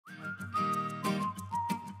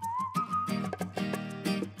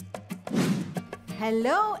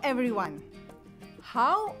Hello everyone.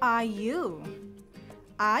 How are you?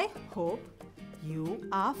 I hope you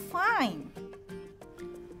are fine.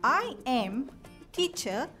 I am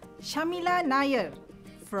Teacher Shamila Nair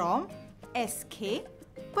from SK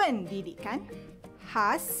Pendidikan,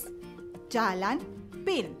 Khas, Jalan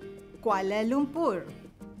Pil, Kuala Lumpur.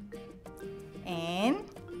 And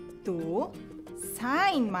to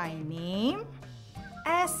sign my name,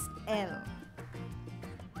 SL.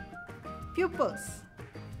 Pupils,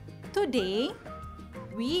 today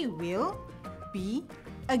we will be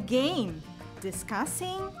again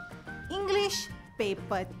discussing English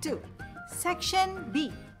Paper 2, Section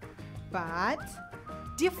B, but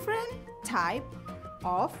different type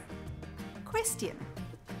of question.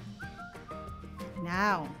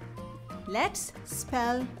 Now, let's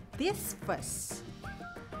spell this first.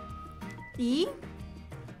 E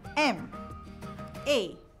M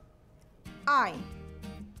A I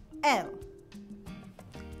L.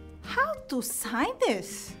 How to sign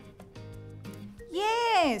this?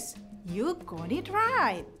 Yes, you got it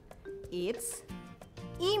right. It's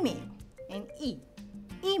email and E.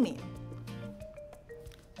 Email.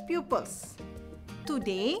 Pupils,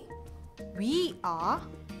 today we are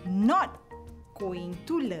not going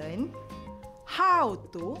to learn how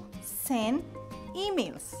to send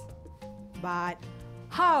emails, but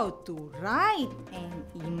how to write an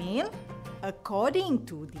email according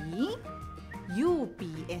to the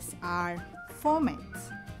UPSR format.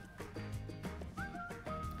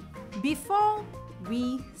 Before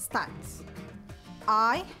we start,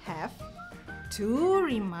 I have two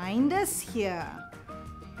reminders here.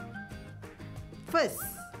 First,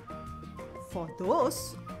 for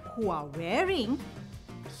those who are wearing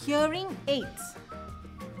hearing aids,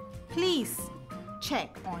 please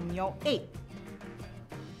check on your aid.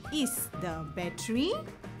 Is the battery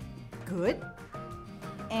good?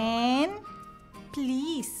 And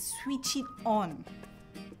please switch it on.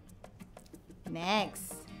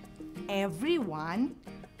 Next, everyone,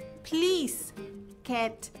 please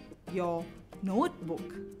get your notebook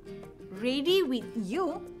ready with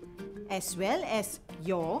you, as well as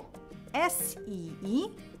your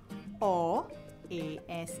SEE or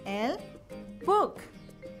ASL book.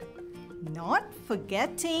 Not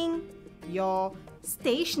forgetting your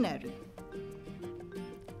stationery.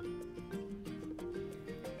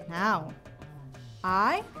 Now,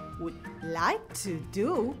 I would like to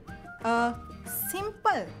do a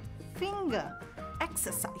simple finger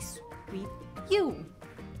exercise with you.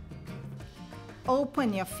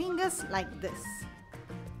 Open your fingers like this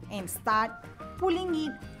and start pulling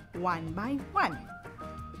it one by one.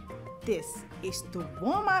 This is to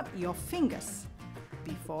warm up your fingers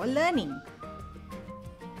before learning.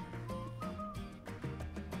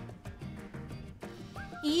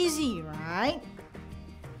 Easy, right?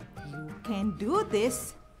 You can do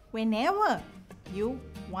this whenever you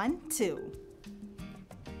want to.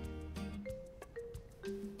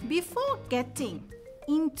 Before getting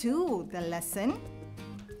into the lesson,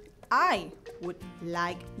 I would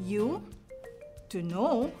like you to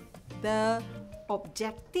know the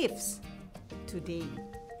objectives today.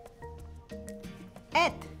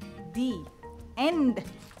 At the end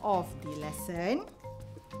of the lesson,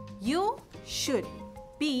 you should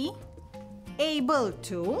be able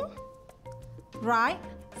to write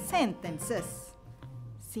sentences,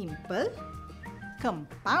 simple,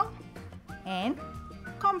 compound, and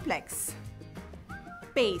complex,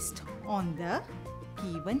 based on the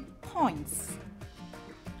given points.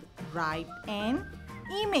 Write an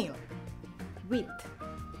email with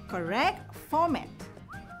correct format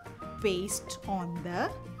based on the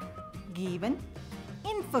given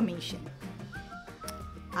information.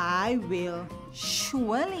 I will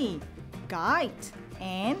surely guide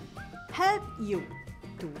and help you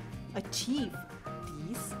to achieve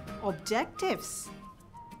these objectives.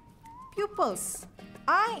 Pupils,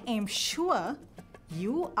 I am sure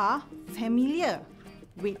you are familiar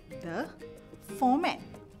with the format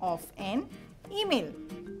of an email.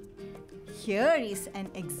 Here is an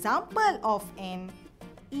example of an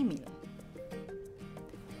email.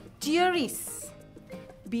 Dearest,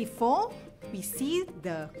 before we see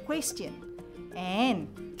the question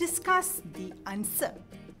and discuss the answer,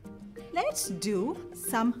 let's do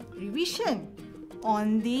some revision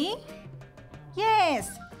on the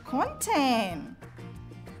content.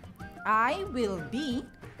 I will be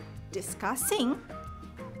discussing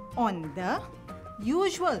on the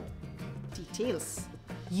usual details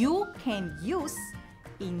you can use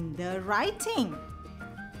in the writing.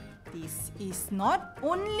 This is not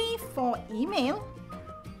only for email,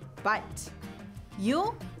 but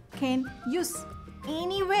you can use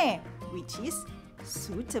anywhere which is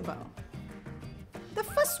suitable. The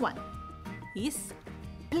first one is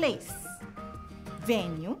place,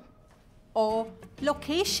 venue, or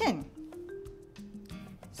location.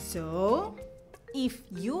 So, if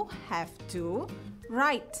you have to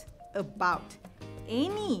write about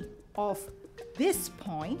any of these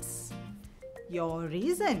points, your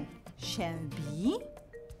reason shall be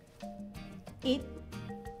it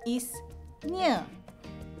is near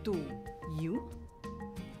to you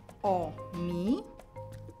or me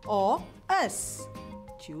or us.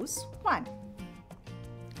 Choose one.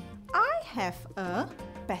 I have a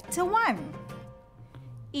better one.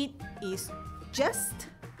 It is just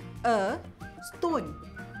a stone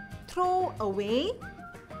throw away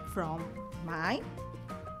from my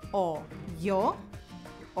or your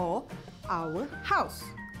or our house.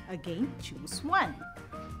 Again, choose one.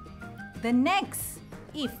 The next,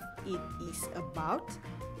 if it is about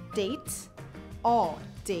date or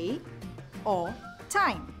day or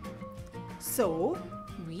time. So,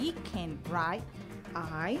 we can write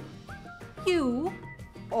I, you,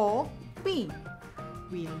 or we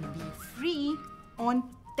will be free on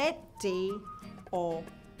that day or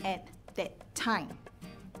at that time.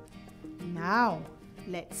 Now,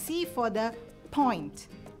 let's see for the point,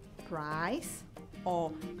 price,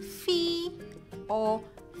 or fee, or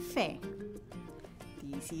fare.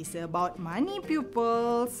 This is about money,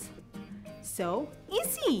 pupils. So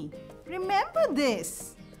easy. Remember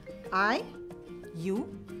this. I, you,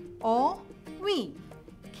 or we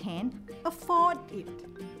can afford it.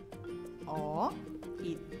 Or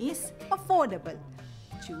it is affordable.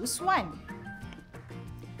 Choose one.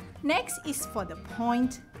 Next is for the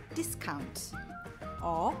point discount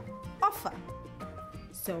or offer.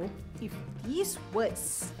 So if these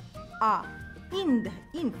words are in the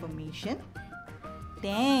information,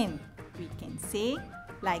 then we can say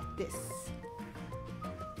like this.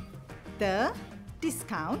 The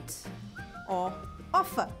discount or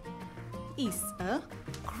offer is a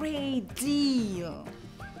great deal.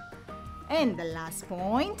 And the last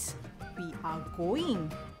point we are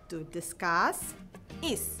going to discuss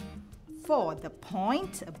is for the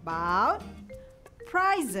point about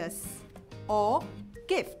prizes or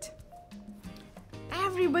gift.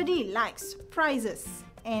 Everybody likes prizes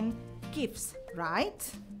and gifts,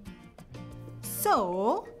 right?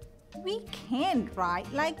 So, we can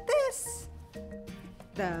write like this.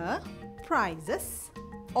 The prizes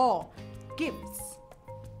or gifts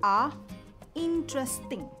are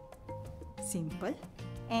interesting, simple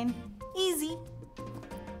and easy.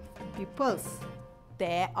 Pupils,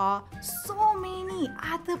 there are so many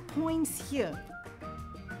other points here.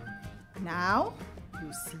 Now,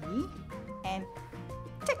 you see and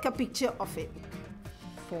take a picture of it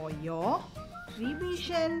for your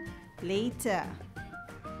revision later.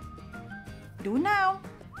 Do now.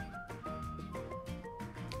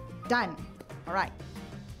 Done. Alright.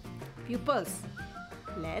 Pupils,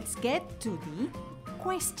 let's get to the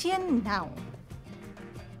question now.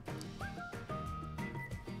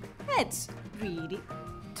 Let's read it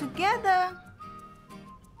together.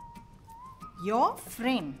 Your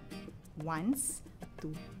friend wants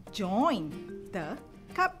to join the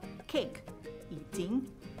cupcake eating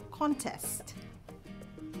contest.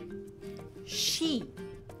 She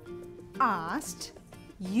asked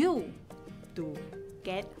you to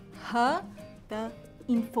get her the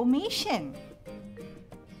information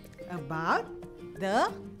about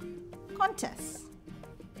the contest.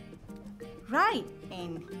 Write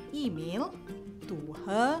an email to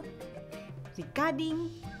her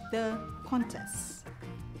regarding the contest.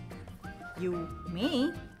 You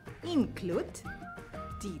may include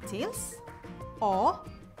details or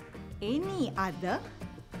any other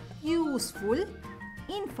useful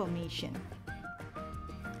information.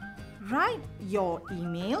 Write your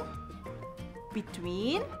email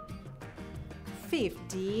between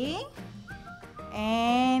 50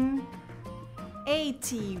 and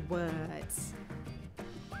 80 words.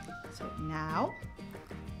 So now,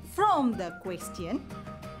 from the question,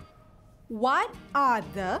 what are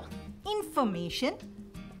the information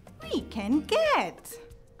we can get?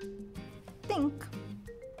 Think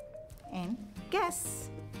and guess.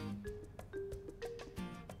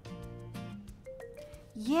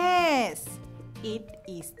 Yes, it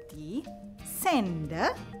is the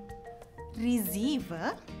sender,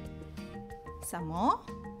 receiver, some more,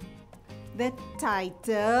 the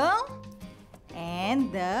title,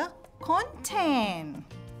 and the content.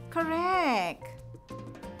 Correct.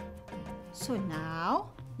 So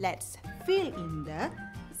now, let's fill in the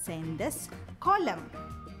sender's column.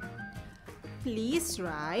 Please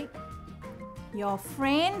write your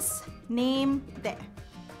friend's name there.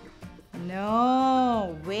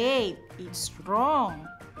 No, wait, it's wrong.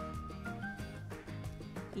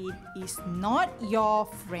 it is not your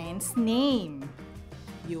friend's name.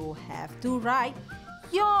 You have to write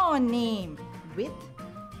your name with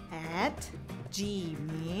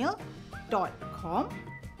 @gmail.com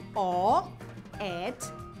or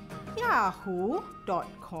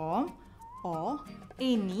 @yahoo.com or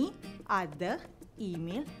any other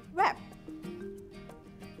email web.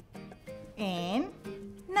 And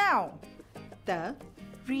now the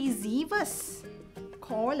receivers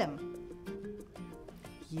column.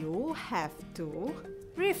 You have to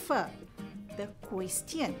refer the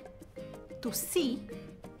question to see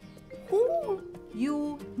who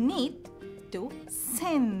you need to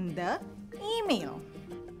send the email.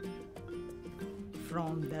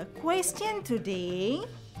 From the question today,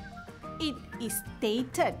 it is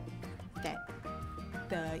stated that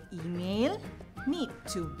the email need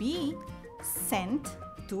to be sent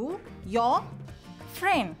to your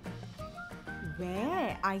friend.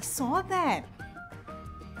 Where I saw that?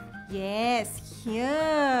 Yes,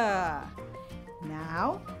 here.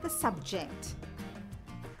 Now the subject.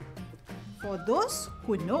 For those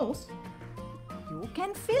who knows, you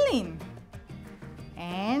can fill in.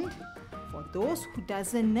 And for those who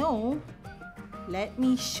doesn't know, let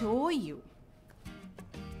me show you.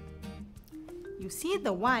 You see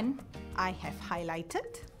the one I have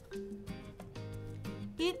highlighted?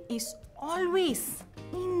 It is always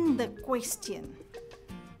in the question.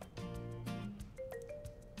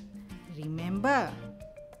 Remember,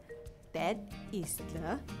 that is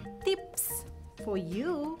the tips for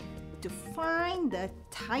you to find the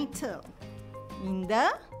title in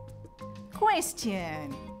the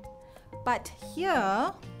question. But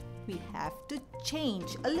here, we have to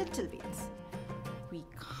change a little bit. We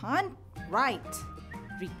can't write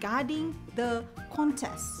regarding the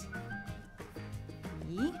contest.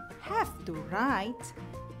 We have to write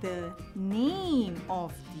the name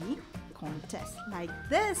of the contest like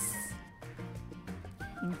this.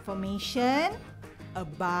 Information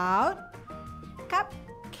about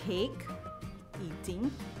cupcake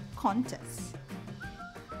eating contest.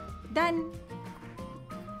 Done.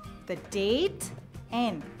 The date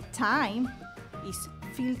and time is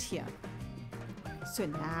filled here. So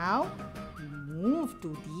now we move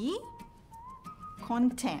to the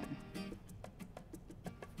content.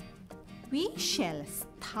 We shall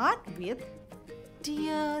start with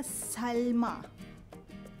Dear Salma,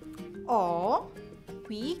 or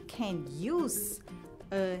we can use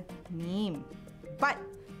a name, but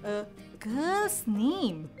a girl's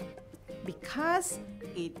name, because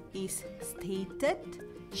it is stated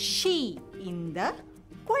she in the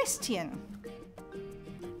question.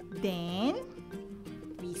 Then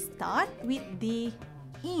we start with the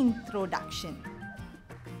introduction.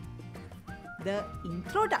 The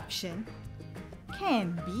introduction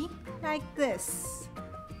can be like this.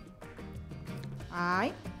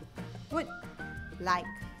 I would like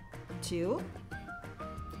to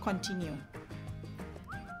continue.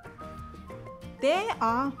 There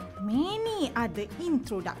are many other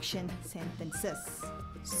introduction sentences,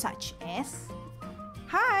 such as,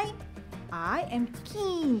 Hi, I am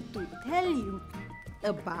keen to tell you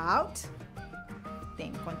about,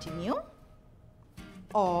 then continue.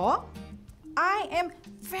 Or, I am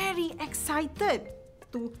very excited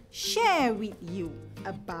to share with you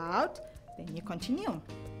about, then you continue.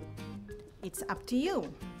 It's up to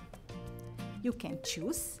you. You can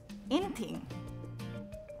choose anything.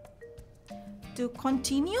 To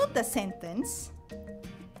continue the sentence,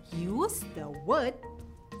 use the word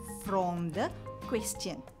from the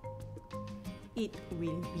question. It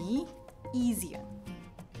will be easier.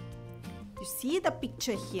 You see the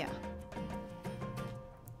picture here.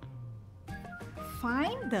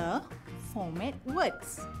 Find the format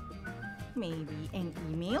words. Maybe an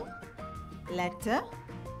email, letter,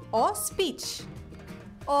 or speech,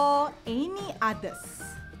 or any others.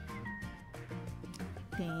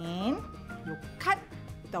 Then you cut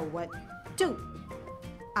the word to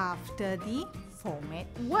after the format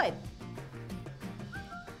word.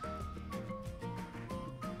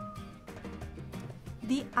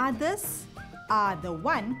 The others are the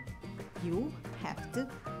one you have to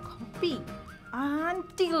copy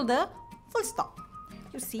until the full stop.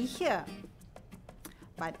 You see here.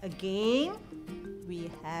 But again,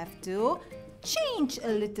 we have to change a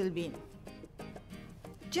little bit.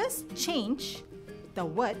 Just change the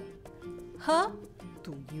word her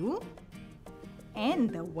to you and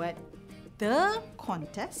the word the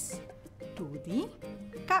contest to the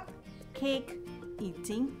cupcake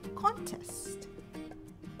eating contest.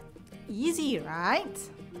 Easy, right?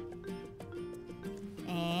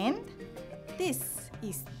 And this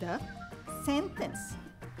is the sentence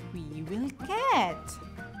we will get.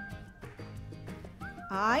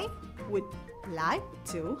 I would like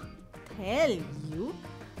to tell you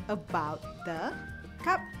about the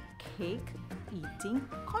cupcake eating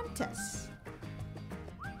contest.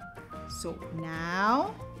 So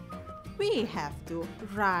now we have to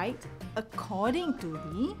write according to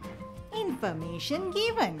the information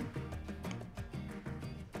given.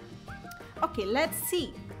 Okay, let's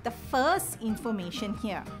see the first information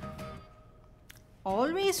here.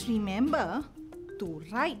 Always remember to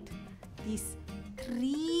write these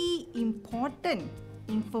 3 important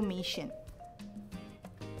information.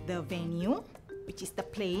 The venue, which is the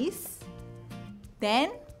place.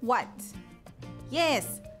 Then what?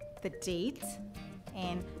 Yes, the date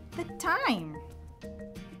and the time.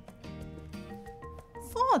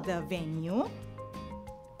 For the venue,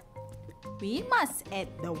 we must add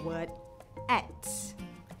the word at.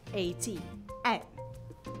 At.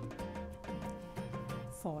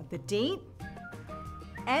 For the date,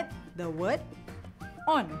 add the word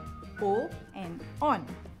on. O and on.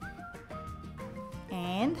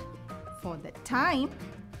 And for the time,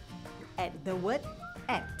 add the word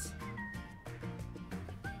at.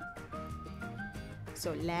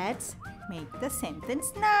 So let's make the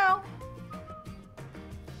sentence now.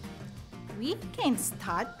 We can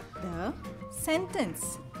start the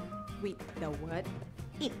sentence with the word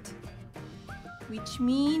it, which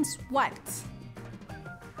means what?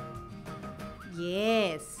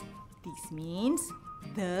 Yes, this means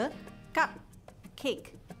the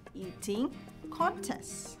cupcake eating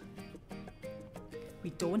contest. We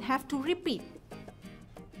don't have to repeat,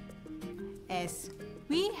 as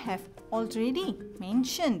we have already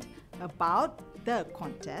mentioned about the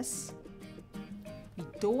contest. We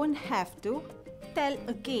don't have to tell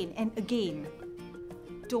again and again.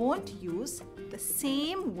 Don't use the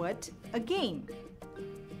same word again,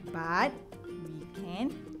 but we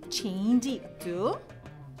can change it to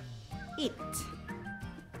it.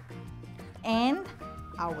 And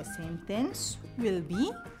our sentence will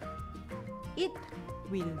be, it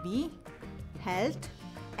will be held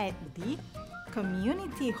at the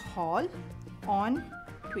community hall on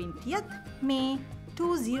 20th May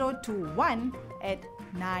 2021 at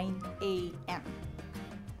 9 a.m.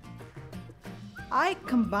 I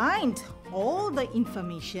combined all the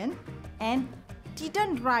information and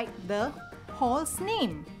didn't write the hall's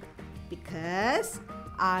name because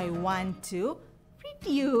I want to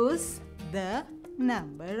reduce the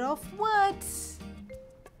number of words.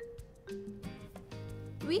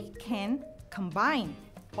 We can combine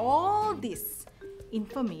all this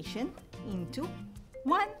information into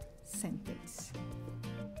one sentence.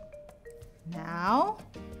 Now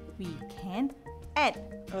we can add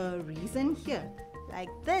a reason here like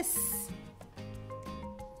this.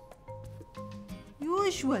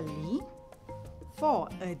 Usually for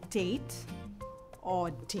a date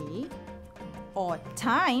or day or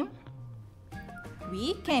time,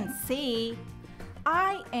 we can say,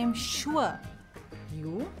 I am sure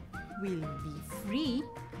you will be free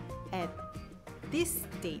at this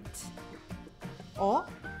date or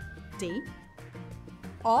day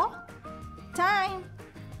or time.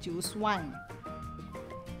 Choose one.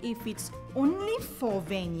 If it's only for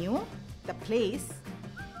venue, the place,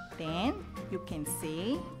 then you can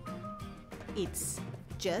say it's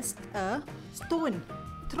just a stone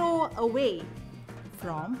throw away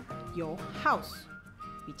from your house,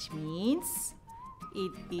 which means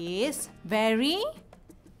it is very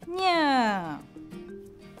near.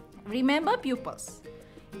 Remember, pupils,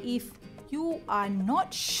 if you are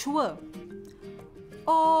not sure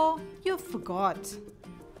or you forgot,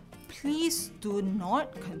 please do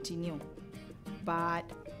not continue, but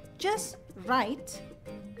just write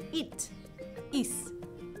it is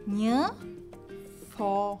near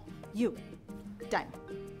for you. Done.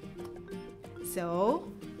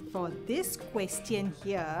 So for this question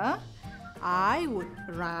here, I would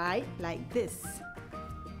write like this.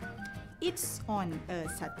 It's on a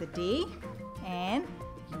Saturday and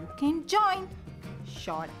you can join.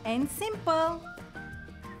 Short and simple.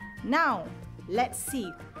 Now let's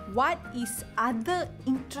see what is other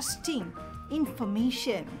interesting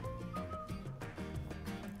information.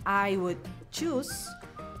 I would choose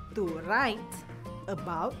to write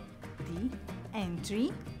about the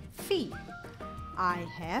entry fee. I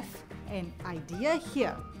have an idea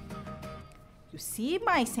here. You see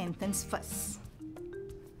my sentence first.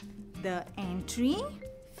 The entry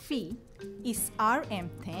fee is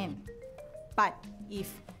RM10. But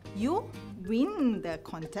if you win the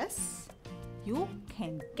contest, you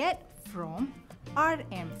can get from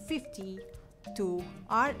RM50 to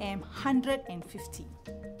RM150.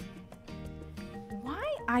 Why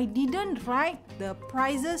I didn't write the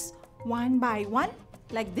prices one by one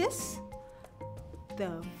like this?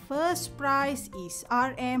 The first prize is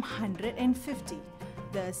Rm 150.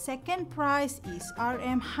 The second prize is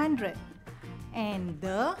Rm 100. And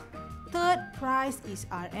the third prize is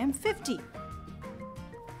Rm 50.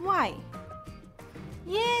 Why?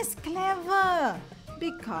 Yes, clever!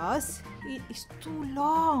 Because it is too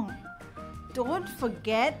long. Don't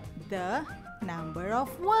forget the number of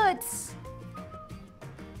words.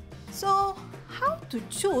 So, how to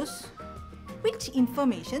choose which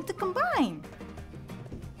information to combine?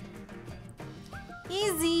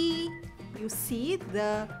 Easy! You see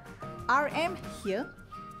the RM here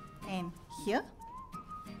and here.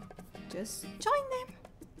 Just join them.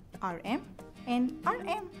 RM and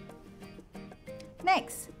RM.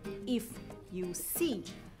 Next, if you see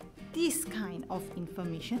this kind of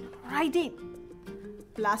information, write it.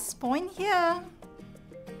 Plus point here.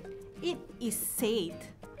 It is said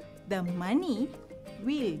the money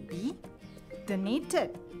will be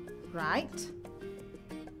donated, right?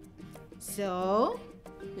 So,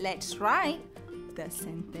 let's write the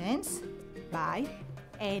sentence by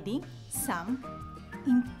adding some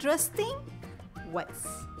interesting words.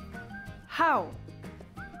 How?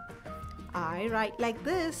 I write like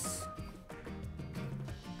this.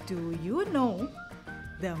 Do you know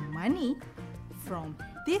the money from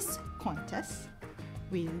this contest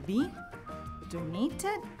will be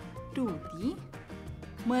donated to the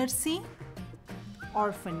Mercy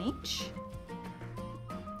Orphanage?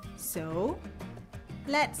 So,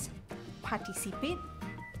 let's participate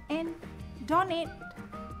and donate.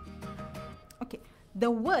 Okay, the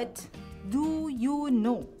word do you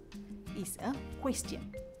know is a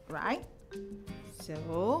question, right?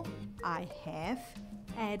 So, I have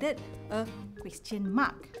added a question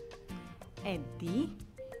mark at the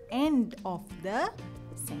end of the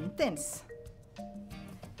sentence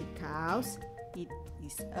because it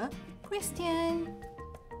is a question.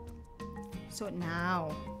 So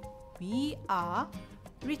now we are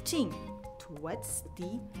reaching towards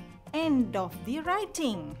the end of the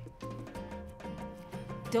writing.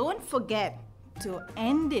 Don't forget to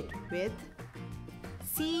end it with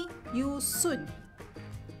see you soon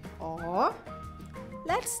or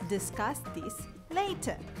let's discuss this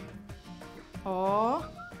later or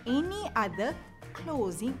any other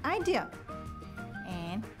closing idea.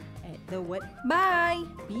 And add the word bye,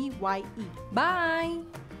 B-Y-E, bye.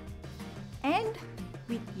 And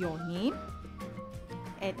with your name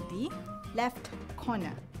at the left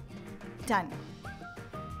corner. Done.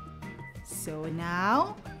 So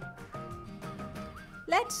now,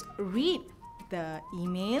 let's read the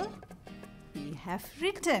email we have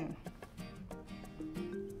written.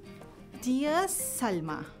 Dear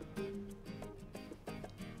Salma,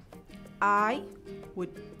 I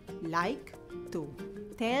would like to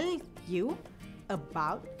tell you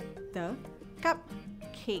about the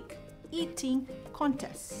cupcake eating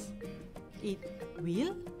contest. It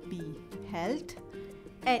will be held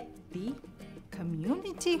at the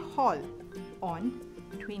community hall on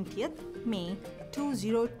 20th May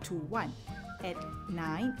 2021 at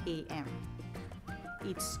 9 a.m.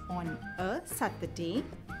 It's on a Saturday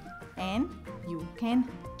and you can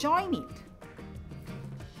join it.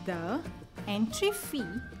 The entry fee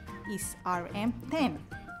is Rm 10,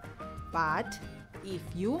 but if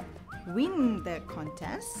you win the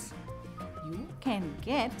contest, you can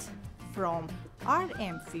get from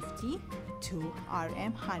Rm 50 to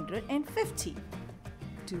Rm 150.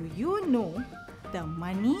 Do you know the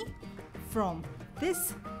money from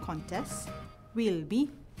this contest will be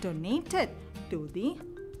donated to the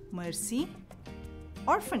Mercy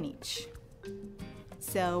Orphanage?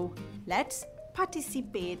 So let's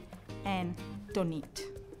participate and donate.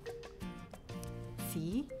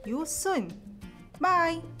 See you soon.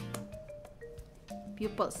 Bye.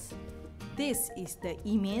 Pupils, this is the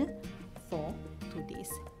email for today's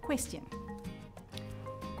question.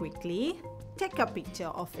 Quickly take a picture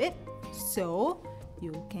of it so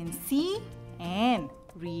you can see and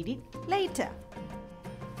read it later.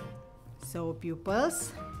 So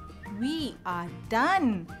pupils, we are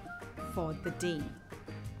done for the day.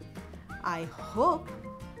 I hope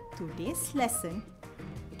today's lesson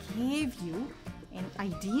gave you an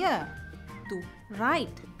idea to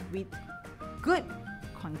write with good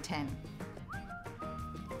content.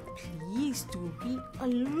 Please do read a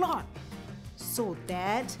lot so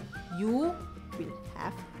that you will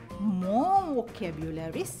have more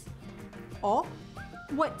vocabularies or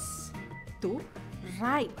words to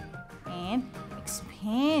write and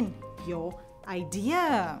expand your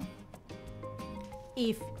idea.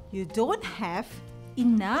 If you don't have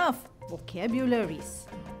enough vocabularies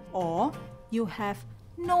or you have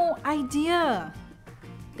no idea,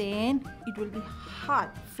 then it will be hard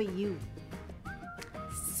for you.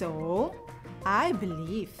 So, I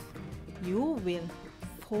believe you will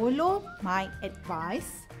follow my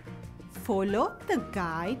advice, follow the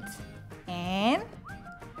guide, and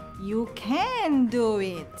you can do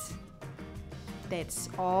it. That's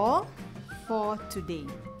all for today.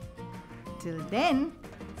 Till then,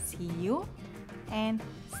 see you and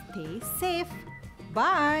stay safe.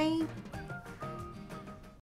 Bye.